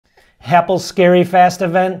Apple's scary fast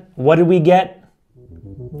event. What did we get?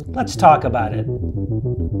 Let's talk about it.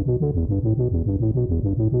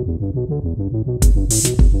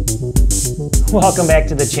 Welcome back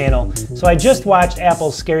to the channel. So I just watched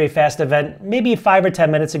Apple's scary fast event maybe 5 or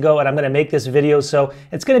 10 minutes ago, and I'm going to make this video, so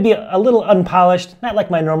it's going to be a little unpolished, not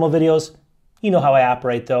like my normal videos. You know how I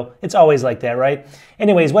operate though. It's always like that, right?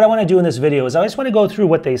 Anyways, what I want to do in this video is I just want to go through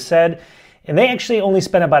what they said. And they actually only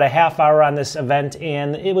spent about a half hour on this event,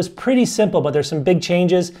 and it was pretty simple, but there's some big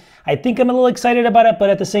changes. I think I'm a little excited about it, but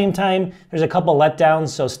at the same time, there's a couple letdowns,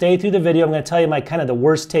 so stay through the video. I'm going to tell you my kind of the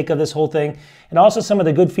worst take of this whole thing, and also some of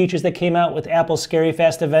the good features that came out with Apple's Scary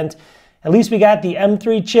Fast event. At least we got the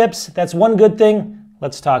M3 chips. That's one good thing.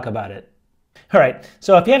 Let's talk about it. All right,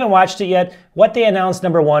 so if you haven't watched it yet, what they announced,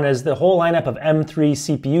 number one, is the whole lineup of M3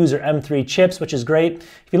 CPUs or M3 chips, which is great.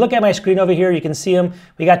 If you look at my screen over here, you can see them.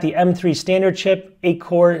 We got the M3 standard chip,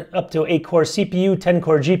 8-core, up to 8-core CPU,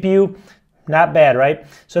 10-core GPU. Not bad, right?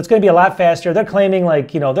 So it's going to be a lot faster. They're claiming,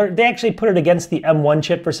 like, you know, they actually put it against the M1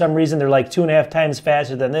 chip for some reason. They're like 2.5 times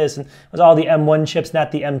faster than this, and it was all the M1 chips,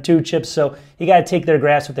 not the M2 chips. So you got to take their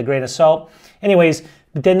graphs with a grain of salt. Anyways,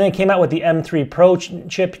 but then they came out with the M3 Pro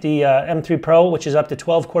chip, the M3 Pro, which is up to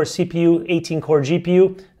 12-core CPU, 18-core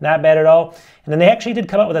GPU. Not bad at all. And then they actually did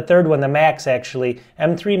come out with a third one, the Max actually.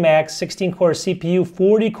 M3 Max, 16-core CPU,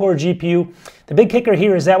 40-core GPU. The big kicker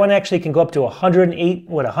here is that one actually can go up to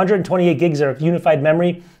 128 gigs of unified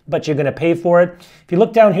memory, but you're going to pay for it. If you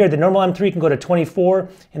look down here, the normal M3 can go to 24,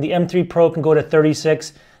 and the M3 Pro can go to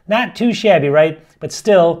 36. Not too shabby, right? But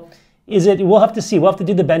still, we'll have to see. We'll have to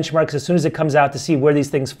do the benchmarks as soon as it comes out to see where these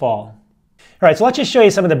things fall. All right, so let's just show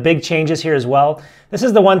you some of the big changes here as well. This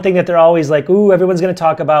is the one thing that they're always like, ooh, everyone's going to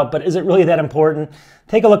talk about, but is it really that important?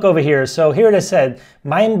 Take a look over here. So here it is said,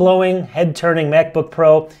 mind-blowing, head-turning MacBook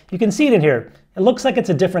Pro. You can see it in here. It looks like it's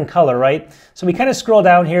a different color, right? So we kind of scroll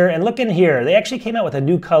down here and look in here. They actually came out with a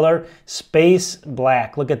new color, space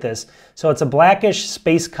black. Look at this. So it's a blackish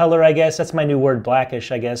space color, I guess. That's my new word, blackish,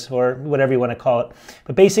 I guess, or whatever you want to call it.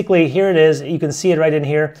 But basically, here it is. You can see it right in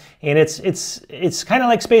here. And it's kind of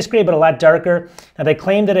like space gray, but a lot darker. Now, they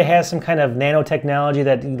claim that it has some kind of nanotechnology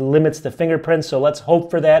that limits the fingerprints, so let's hope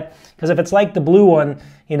for that. Because if it's like the blue one,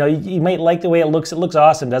 you know, you might like the way it looks. It looks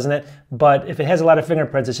awesome, doesn't it? But if it has a lot of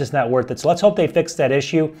fingerprints, it's just not worth it. So let's hope they fix that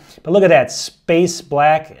issue. But look at that, space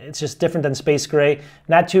black. It's just different than space gray.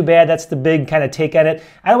 Not too bad. That's the big kind of take on it.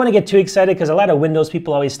 I don't want to get too excited because a lot of Windows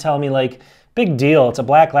people always tell me, like, big deal, it's a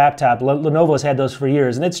black laptop. Lenovo's had those for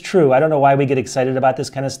years, and it's true. I don't know why we get excited about this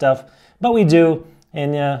kind of stuff, but we do.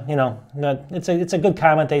 And you know, it's a good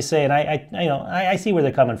comment they say, and I see where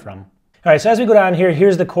they're coming from. All right, so as we go down here,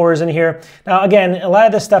 here's the cores in here. Now, again, a lot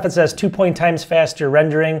of this stuff, it says 2 times faster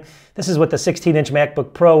rendering. This is with the 16-inch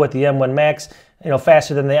MacBook Pro with the M1 Max, you know,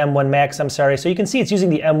 faster than the M1 Max, I'm sorry. So you can see it's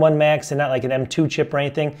using the M1 Max and not like an M2 chip or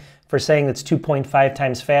anything for saying it's 2.5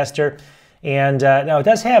 times faster. And now it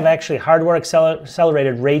does have actually hardware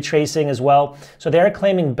accelerated ray tracing as well. So they are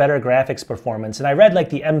claiming better graphics performance. And I read like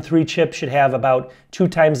the M3 chip should have about 2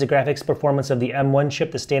 times the graphics performance of the M1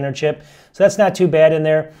 chip, the standard chip. So that's not too bad in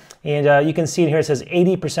there. And you can see in here it says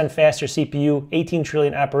 80% faster CPU, 18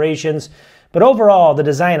 trillion operations. But overall, the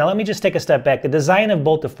design, now let me just take a step back. The design of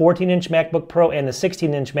both the 14-inch MacBook Pro and the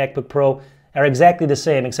 16-inch MacBook Pro are exactly the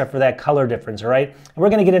same except for that color difference, all right? And we're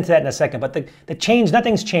going to get into that in a second, but the change,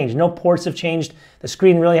 nothing's changed. No ports have changed. The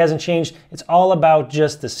screen really hasn't changed. It's all about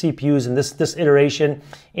just the CPUs and this iteration.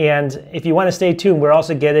 And if you want to stay tuned, we're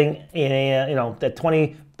also getting a, you know, the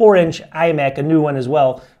 24-inch iMac, a new one as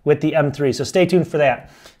well, with the M3. So stay tuned for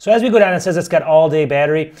that. So as we go down, it says it's got all-day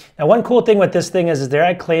battery. Now, one cool thing with this thing is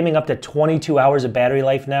they're claiming up to 22 hours of battery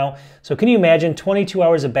life now. So can you imagine 22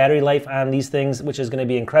 hours of battery life on these things, which is going to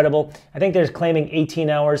be incredible. I think they're claiming 18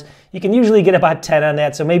 hours. You can usually get about 10 on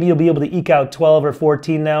that, so maybe you'll be able to eke out 12 or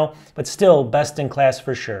 14 now, but still best in class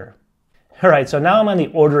for sure. All right, so now I'm on the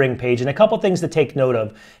ordering page, and a couple things to take note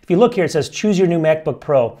of. If you look here, it says choose your new MacBook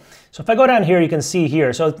Pro. So if I go down here, you can see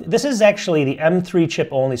here. So this is actually the M3 chip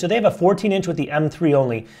only. So they have a 14-inch with the M3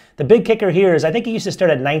 only. The big kicker here is I think it used to start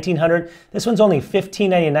at $1,900. This one's only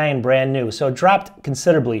 $1,599 brand new, so it dropped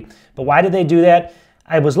considerably. But why did they do that?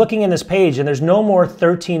 I was looking in this page, and there's no more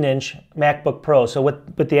 13-inch MacBook Pro. So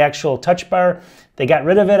with the actual touch bar, they got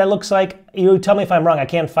rid of it, it looks like. You tell me if I'm wrong, I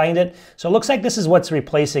can't find it. So it looks like this is what's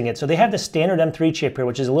replacing it. So they have the standard M3 chip here,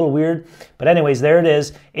 which is a little weird. But anyways, there it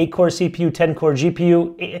is. 8-core CPU, 10-core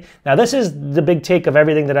GPU. Now this is the big take of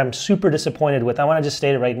everything that I'm super disappointed with. I want to just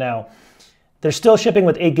state it right now. They're still shipping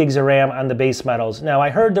with 8 gigs of RAM on the base models. Now,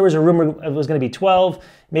 I heard there was a rumor it was going to be 12,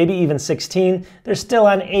 maybe even 16. They're still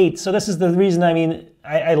on 8, so this is the reason, I mean,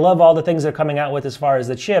 I love all the things they're coming out with as far as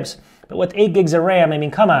the chips, But with 8 gigs of RAM, I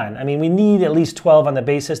mean, come on. I mean, we need at least 12 on the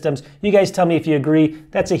base systems. You guys tell me if you agree.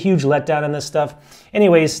 That's a huge letdown on this stuff.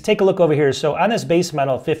 Anyways, take a look over here. So on this base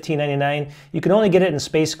model, $1599, you can only get it in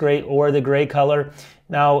space gray or the gray color.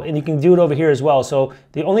 Now, and you can do it over here as well. So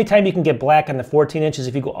the only time you can get black on the 14 inches,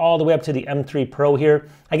 if you go all the way up to the M3 Pro here.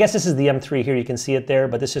 I guess this is the M3 here, you can see it there,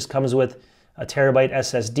 but this just comes with a terabyte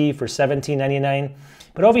SSD for $1799.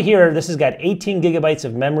 But over here, this has got 18 gigabytes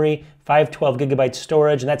of memory, 512 gigabytes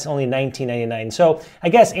storage, and that's only $19.99. So I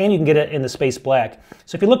guess, and you can get it in the space black.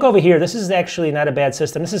 So if you look over here, this is actually not a bad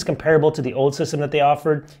system. This is comparable to the old system that they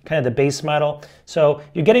offered, kind of the base model. So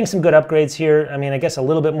you're getting some good upgrades here. I mean, I guess a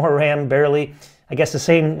little bit more RAM, barely. I guess the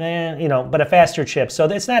same, you know, but a faster chip. So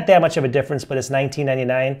it's not that much of a difference, but it's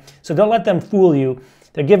 $19.99. So don't let them fool you.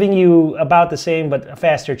 They're giving you about the same, but a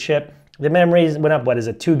faster chip. The memory went up, what is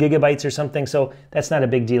it, 2 gigabytes or something, so that's not a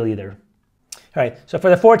big deal either. All right, so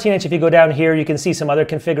for the 14-inch, if you go down here, you can see some other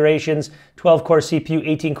configurations, 12-core CPU,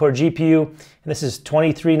 18-core GPU, and this is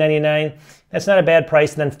 $23.99. That's not a bad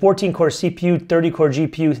price. And then 14-core CPU, 30-core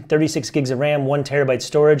GPU, 36 gigs of RAM, 1 terabyte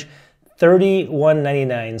storage,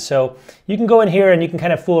 $31.99. So you can go in here and you can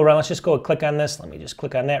kind of fool around. Let's just go and click on this. Let me just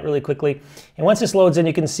click on that really quickly. And once this loads in,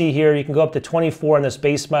 you can see here, you can go up to 24 on this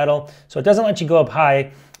base model. So it doesn't let you go up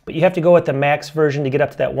high, but you have to go with the max version to get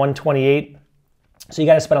up to that 128. So you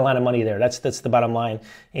got to spend a lot of money there. That's the bottom line.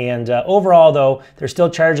 And overall, though, they're still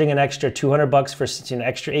charging an extra $200 for an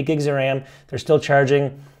extra 8 gigs of RAM. They're still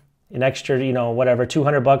charging an extra, you know, whatever,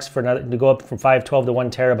 $200 for another, to go up from 512 to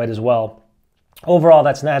 1 terabyte as well. Overall,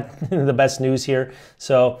 that's not the best news here.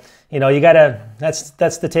 So, you know, you gotta, that's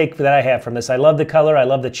the take that I have from this. I love the color, I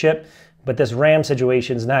love the chip, but this RAM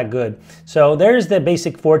situation is not good. So there's the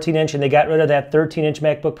basic 14-inch, and they got rid of that 13-inch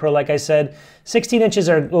MacBook Pro, like I said. 16 inches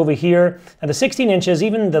are over here. Now the 16 inches,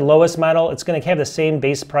 even the lowest model, it's gonna have the same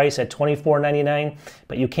base price at $24.99,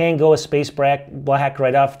 but you can go a space black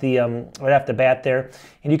right off the bat there.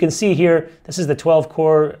 And you can see here, this is the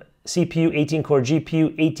 12-core CPU, 18-core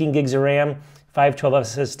GPU, 18 gigs of RAM, 512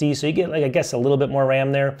 SSD, so you get, like, I guess, a little bit more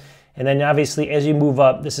RAM there. And then obviously as you move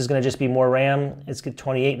up, this is going to just be more RAM. It's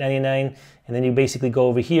 $28.99, and then you basically go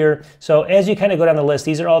over here. So as you kind of go down the list,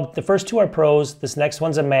 these are all, the first two are Pros, this next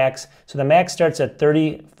one's a Max. So the Max starts at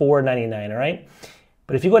 $34.99, all right?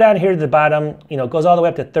 But if you go down here to the bottom, you know, it goes all the way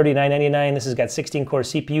up to $39.99. This has got 16-core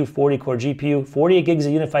CPU, 40-core GPU, 48 gigs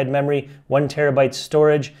of unified memory, 1 terabyte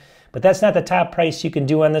storage. But that's not the top price you can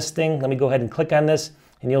do on this thing. Let me go ahead and click on this,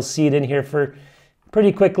 and you'll see it in here for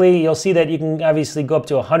pretty quickly. You'll see that you can obviously go up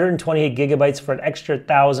to 128 gigabytes for an extra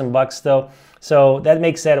 $1,000 though. So that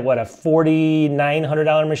makes that, what, a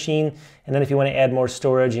 $4,900 machine. And then if you want to add more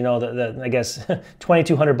storage, you know, I guess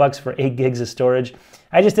 $2,200 for 8 gigs of storage.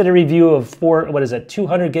 I just did a review of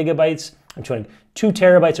 200 gigabytes. I'm showing 2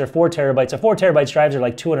 terabytes or 4 terabytes. A 4 terabytes drives are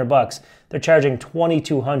like $200. They're charging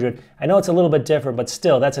 $2,200. I know it's a little bit different, but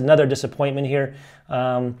still, that's another disappointment here.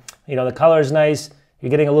 You know, the color is nice. You're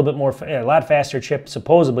getting a little bit more, a lot faster chip,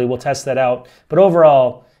 supposedly. We'll test that out. But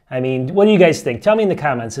overall, I mean, what do you guys think? Tell me in the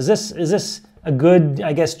comments. Is this a good,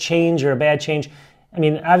 I guess, change or a bad change? I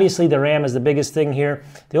mean, obviously the RAM is the biggest thing here.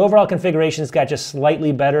 The overall configuration's got just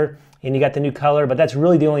slightly better, and you got the new color, but that's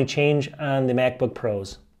really the only change on the MacBook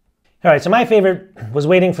Pros. All right, so my favorite was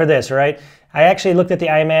waiting for this, all right? I actually looked at the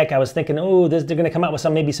iMac. I was thinking, oh, they're going to come out with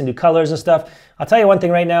maybe some new colors and stuff. I'll tell you one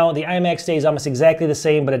thing right now. The iMac stays almost exactly the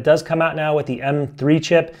same, but it does come out now with the M3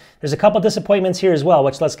 chip. There's a couple disappointments here as well,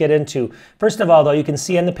 which let's get into. First of all, though, you can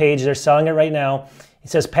see on the page, they're selling it right now. It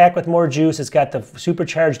says pack with more juice. It's got the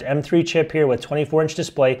supercharged M3 chip here with 24-inch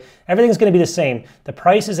display. Everything's going to be the same. The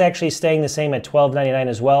price is actually staying the same at $12.99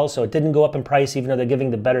 as well, so it didn't go up in price even though they're giving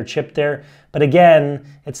the better chip there. But again,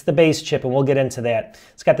 it's the base chip, and we'll get into that.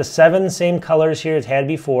 It's got the 7 same colors here it had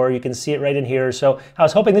before. You can see it right in here. So I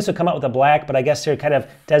was hoping this would come out with a black, but I guess they're kind of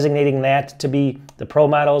designating that to be the Pro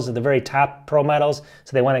models, the very top Pro models.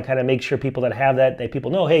 So they want to kind of make sure people that have that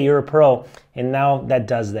people know, hey, you're a Pro. And now that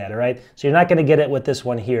does that, all right? So you're not going to get it with this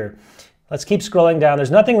one here. Let's keep scrolling down.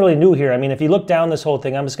 There's nothing really new here. I mean, if you look down this whole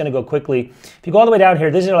thing, I'm just going to go quickly. If you go all the way down here,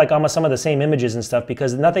 these are like almost some of the same images and stuff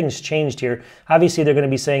because nothing's changed here. Obviously, they're going to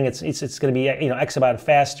be saying it's going to be, you know, X amount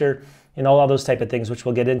faster, you know, all those type of things, which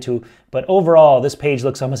we'll get into. But overall, this page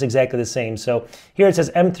looks almost exactly the same. So here it says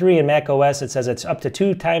M3 and Mac OS. It says it's up to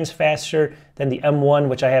 2 times faster than the M1,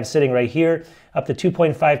 which I have sitting right here, up to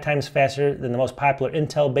 2.5 times faster than the most popular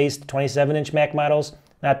Intel-based 27-inch Mac models.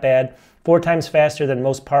 Not bad. 4 times faster than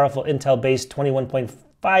most powerful Intel-based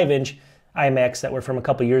 21.5-inch iMacs that were from a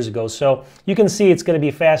couple years ago. So you can see it's going to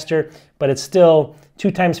be faster, but it's still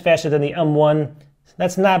 2 times faster than the M1.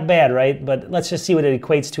 That's not bad, right? But let's just see what it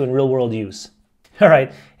equates to in real-world use. All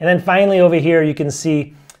right, and then finally over here you can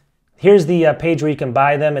see Here's the page where you can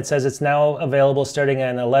buy them. It says it's now available starting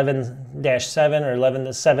on 11-7 or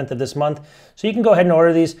 11/7 of this month. So you can go ahead and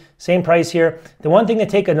order these. Same price here. The one thing to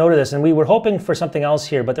take a note of this, and we were hoping for something else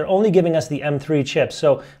here, but they're only giving us the M3 chips.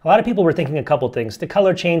 So a lot of people were thinking a couple things. The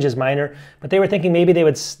color change is minor, but they were thinking maybe they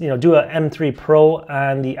would, do a M3 Pro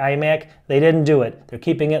on the iMac. They didn't do it. They're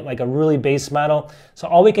keeping it like a really base model. So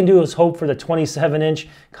all we can do is hope for the 27-inch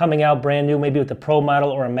coming out brand new, maybe with the Pro model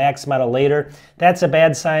or a Max model later. That's a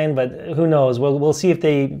bad sign, but who knows? We'll see if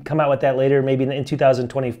they come out with that later, maybe in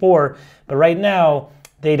 2024. But right now,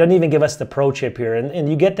 they don't even give us the Pro chip here. And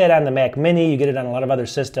you get that on the Mac Mini, you get it on a lot of other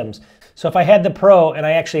systems. So if I had the Pro and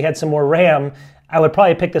I actually had some more RAM, I would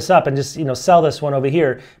probably pick this up and just sell this one over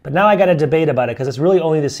here. But now I got a debate about it because it's really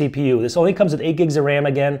only the CPU. This only comes with 8 gigs of RAM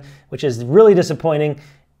again, which is really disappointing.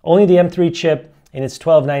 Only the M3 chip, and it's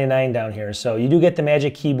 $12.99 down here. So you do get the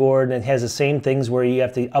Magic Keyboard, and it has the same things where you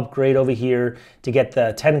have to upgrade over here to get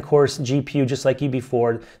the 10-core GPU just like you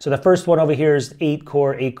before. So the first one over here is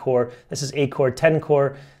 8-core, 8-core. This is 8-core,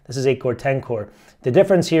 10-core. This is 8-core, 10-core. The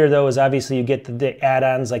difference here, though, is obviously you get the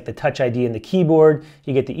add-ons like the Touch ID and the keyboard.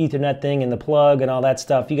 You get the Ethernet thing and the plug and all that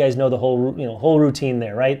stuff. You guys know the whole routine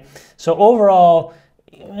there, right? So overall,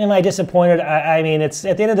 am I disappointed? I mean, it's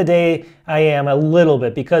at the end of the day, I am a little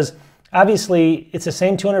bit, because obviously it's the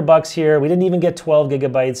same $200 here. We didn't even get 12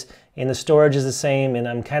 gigabytes, and the storage is the same. And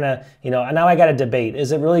I'm kind of, now I got to debate.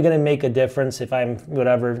 Is it really going to make a difference if I'm,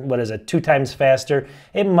 what is it, 2 times faster?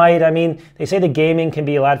 It might. I mean, they say the gaming can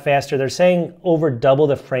be a lot faster. They're saying over double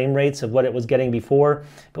the frame rates of what it was getting before.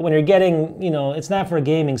 But when you're getting, it's not for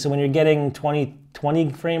gaming. So when you're getting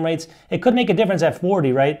 20 frame rates, it could make a difference at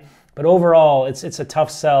 40, right? But overall, it's a tough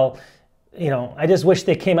sell. I just wish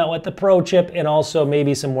they came out with the Pro chip and also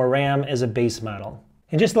maybe some more RAM as a base model.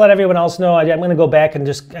 And just to let everyone else know, I'm going to go back and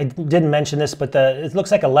I didn't mention this, but it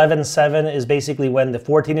looks like 11/7 is basically when the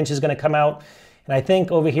 14-inch is going to come out. And I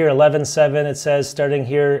think over here, 11/7, it says starting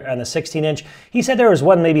here on the 16-inch. He said there was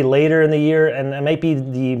one maybe later in the year, and it might be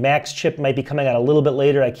the Max chip might be coming out a little bit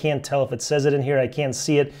later. I can't tell if it says it in here. I can't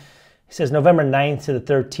see it. He says November 9th to the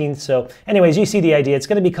 13th. So anyways, you see the idea. It's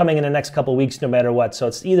going to be coming in the next couple weeks no matter what. So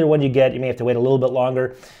it's either one you get. You may have to wait a little bit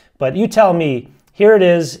longer. But you tell me. Here it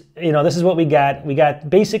is. This is what we got. We got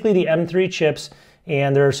basically the M3 chips,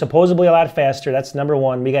 and they're supposedly a lot faster. That's number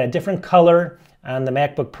one. We got a different color on the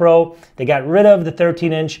MacBook Pro. They got rid of the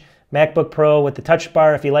 13-inch MacBook Pro with the touch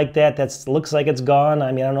bar. If you like that, looks like it's gone.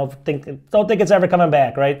 I mean, I don't think it's ever coming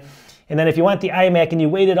back, right? And then if you want the iMac and you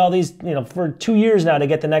waited all these, for 2 years now to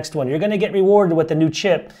get the next one, you're going to get rewarded with the new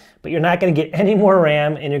chip, but you're not going to get any more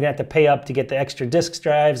RAM, and you're going to have to pay up to get the extra disk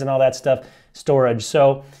drives and all that stuff, storage.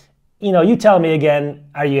 So, you tell me again,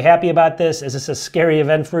 are you happy about this? Is this a scary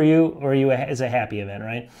event for you, or is it a happy event,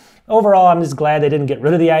 right? Overall, I'm just glad they didn't get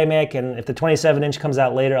rid of the iMac, and if the 27-inch comes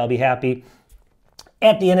out later, I'll be happy.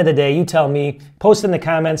 At the end of the day, you tell me, post in the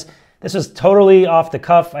comments. This was totally off the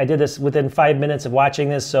cuff. I did this within 5 minutes of watching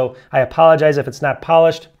this, so I apologize if it's not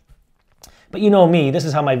polished. But you know me, this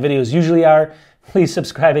is how my videos usually are. Please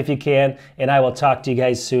subscribe if you can, and I will talk to you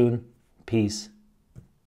guys soon. Peace.